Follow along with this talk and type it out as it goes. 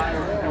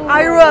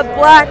Ira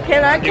Black.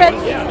 Can I get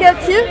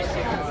you?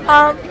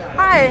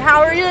 Hi,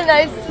 how are you?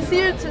 Nice to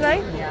see you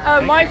tonight.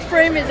 My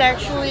frame is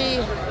actually...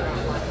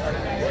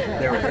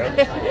 There we go.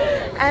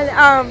 And,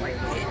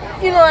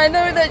 I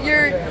know that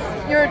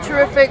you're a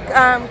terrific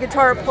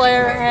guitar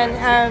player,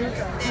 and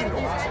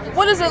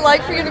what is it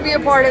like for you to be a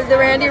part of the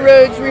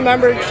Rhoads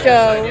Remembered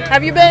show?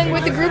 Have you been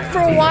with the group for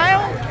a while?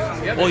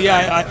 Well,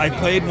 yeah, I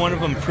played one of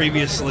them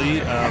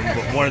previously,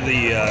 but one of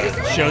the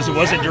shows, it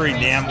wasn't during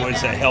NAMM, was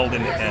held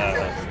in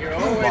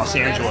Los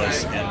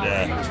Angeles,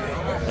 and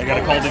I got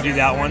a call to do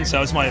that one, so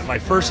that was my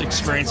first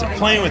experience of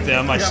playing with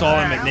them. I saw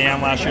them at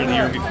NAMM last year, the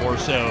year before,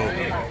 so,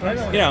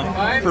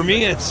 for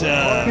me, it's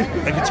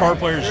a guitar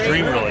player's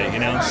dream, really,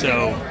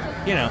 so,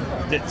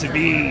 to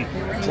be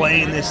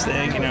playing this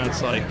thing,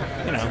 it's like,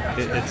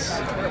 it's,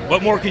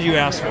 what more could you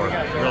ask for,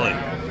 really?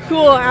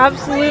 Cool,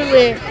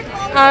 absolutely.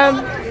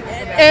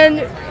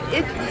 And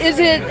is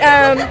it,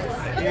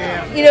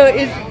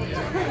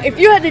 if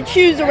you had to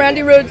choose a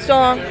Randy Rhoads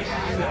song,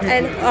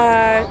 and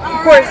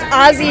of course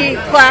Ozzy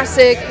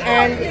classic,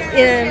 and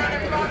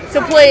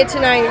to play it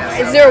tonight,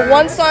 is there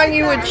one song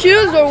you would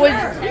choose, or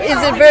is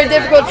it a very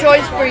difficult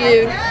choice for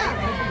you?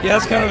 Yeah,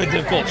 it's kind of a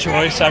difficult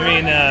choice. I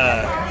mean,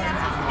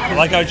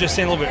 like I was just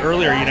saying a little bit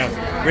earlier,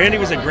 Randy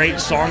was a great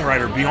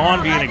songwriter,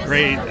 beyond being a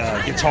great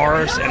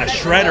guitarist and a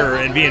shredder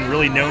and being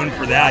really known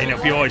for that.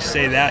 People always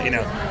say that,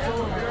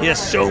 he has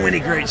so many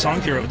great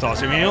songs he wrote with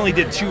us. I mean, he only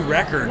did 2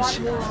 records,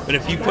 but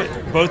if you put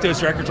both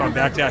those records on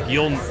back-to-back,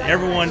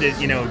 everyone that,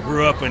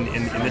 grew up in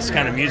this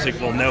kind of music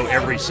will know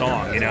every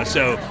song,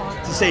 So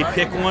to say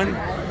pick one,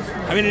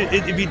 I mean,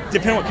 it'd be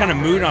depending what kind of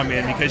mood I'm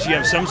in, because you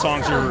have some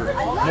songs that are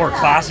more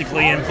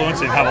classically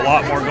influenced and have a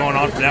lot more going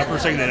on from that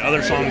perspective, than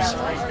other songs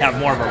have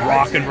more of a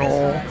rock and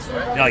roll,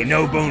 like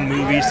No Bone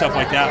Movie, stuff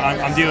like that.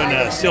 I'm doing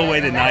Still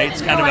Way the Night.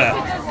 It's kind of a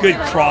good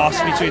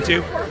cross between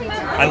two.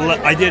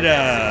 I did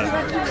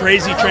a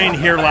Crazy Train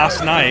here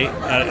last night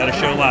at a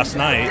show last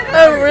night.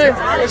 Oh, really?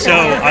 So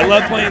I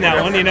love playing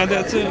that one.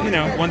 That's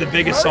one of the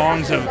biggest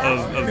songs of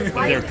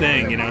their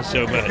thing.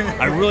 So, but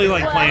I really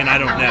like playing I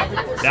Don't Know.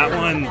 That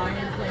one,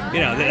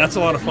 that's a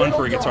lot of fun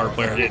for a guitar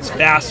player. It's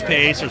fast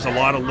paced. There's a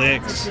lot of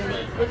licks.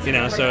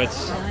 So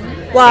it's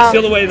wow.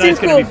 Still the Way the Night's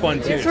going to be fun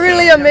too. It's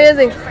really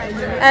amazing.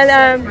 And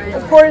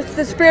of course,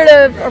 the spirit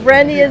of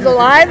Randy is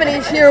alive, and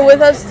he's here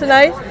with us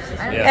tonight.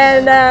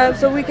 Yes. And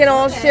so we can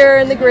all share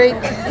in the great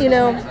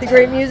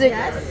music,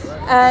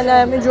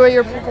 and enjoy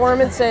your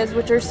performances,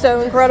 which are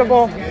so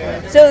incredible.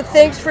 So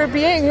thanks for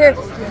being here.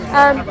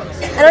 And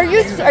are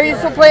you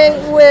still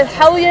playing with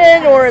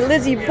Hellion or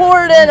Lizzy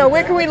Borden, or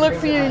where can we look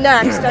for you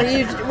next? Are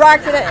you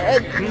rocking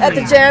at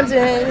the jams?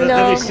 And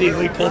Let me see.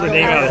 Let me pull the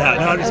name out of the hat.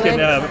 No, I'm just kidding.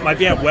 My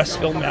band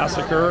Westfield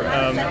Massacre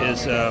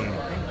is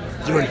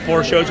doing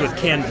 4 shows with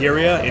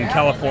Candiria in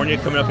California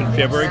coming up in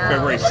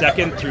February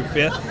 2nd through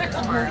 5th.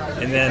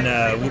 And then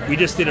we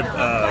just did a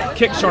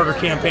Kickstarter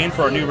campaign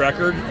for our new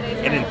record,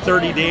 and in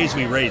 30 days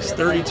we raised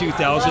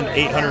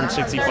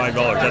 $32,865.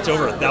 That's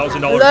over $1,000 a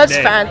day. That's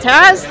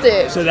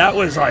fantastic. So that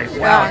was like,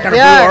 wow, it kind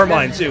of blew our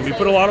mind too. We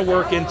put a lot of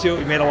work into it.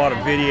 We made a lot of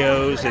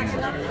videos and,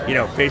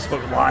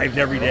 Facebook Live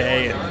every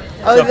day and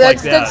stuff like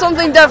that. That's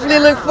something definitely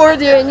look forward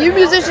to. And you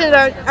musicians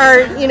are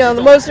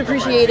the most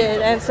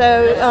appreciated. And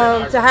so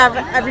to have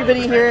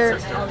everybody here,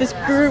 this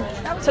group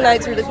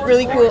tonight's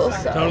really cool.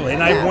 So, totally.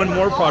 And I have one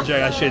more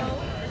project I should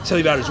tell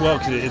you about as well,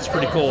 because it's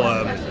pretty cool.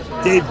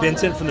 Dave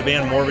Vincent from the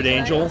band Morbid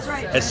Angel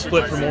has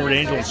split from Morbid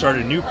Angel and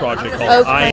started a new project called